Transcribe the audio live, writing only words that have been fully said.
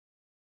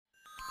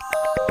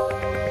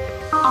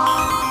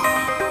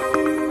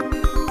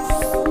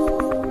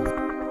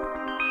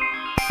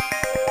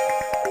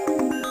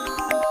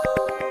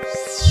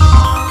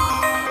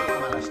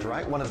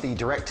one of the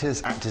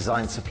directors at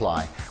Design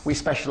Supply. We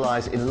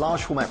specialise in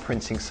large format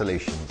printing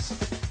solutions.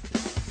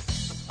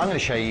 I'm going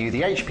to show you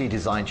the HP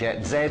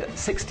designjet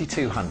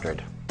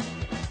Z6200.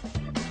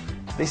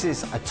 This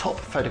is a top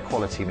photo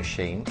quality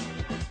machine.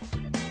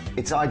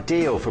 It's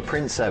ideal for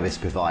print service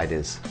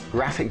providers,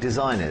 graphic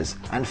designers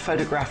and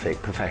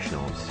photographic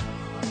professionals.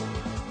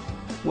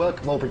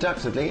 Work more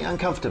productively and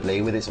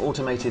comfortably with its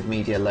automated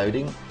media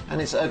loading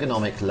and its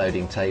ergonomic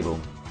loading table.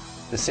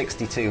 The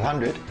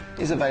 6200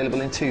 is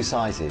available in two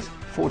sizes,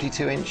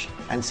 42-inch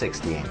and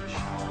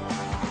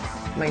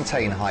 60-inch.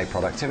 Maintain high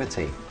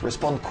productivity,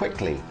 respond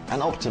quickly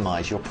and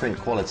optimise your print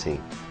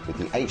quality with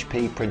the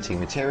HP printing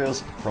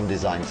materials from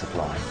Design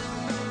Supply.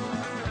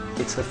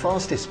 It's the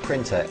fastest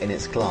printer in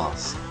its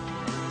class.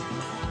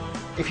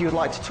 If you would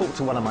like to talk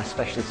to one of my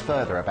specialists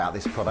further about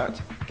this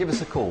product, give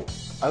us a call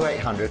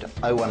 0800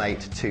 018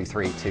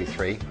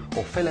 2323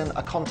 or fill in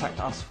a Contact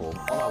Us form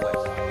on our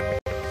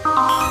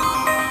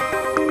website.